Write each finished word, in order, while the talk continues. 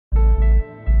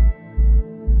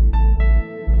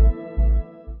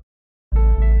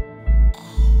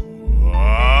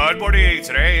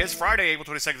Today is Friday, April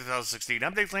 22nd, 2016.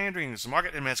 I'm Dave Landry, and this is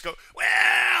Market in Mexico.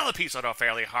 Well, the piece went off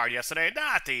fairly hard yesterday.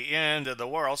 Not the end of the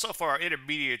world. So far,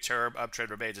 intermediate term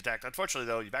uptrend remains intact. Unfortunately,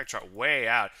 though, you backchart way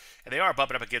out, and they are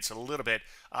bumping up against a little bit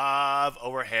of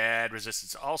overhead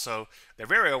resistance. Also, they're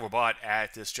very overbought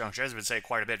at this juncture. As I've been saying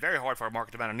quite a bit. Very hard for a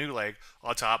market to mount a new leg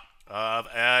on top of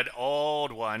an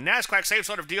old one. NASDAQ, same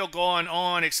sort of deal going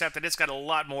on, except that it's got a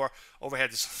lot more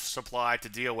overhead supply to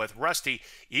deal with. Rusty,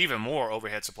 even more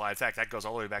overhead supply. In fact, that goes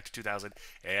all the way back to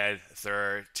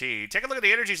 2013. Take a look at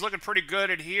the energies, looking pretty good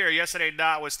in here. Yesterday,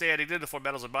 notwithstanding, did the four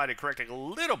metals and mining correcting a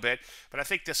little bit, but I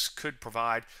think this could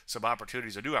provide some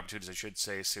opportunities, or new opportunities, I should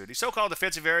say, soon. The so-called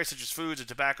defensive areas, such as foods and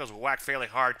tobaccos, were whacked fairly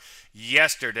hard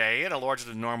yesterday in a larger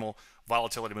than normal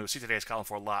volatility move. See today's column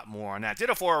for a lot more on that.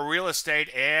 Ditto for real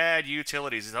estate and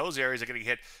utilities. Those areas are getting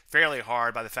hit fairly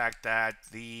hard by the fact that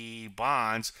the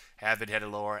bonds have been headed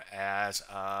lower as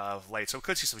of late. So we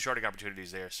could see some shorting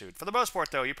opportunities there soon. For the most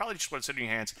part, though, you probably just want to sit in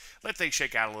your hands, let things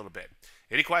shake out a little bit.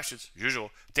 Any questions? As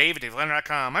usual, Dave at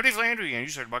DaveLandry.com. I'm Dave Landry, and you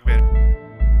started Buckman.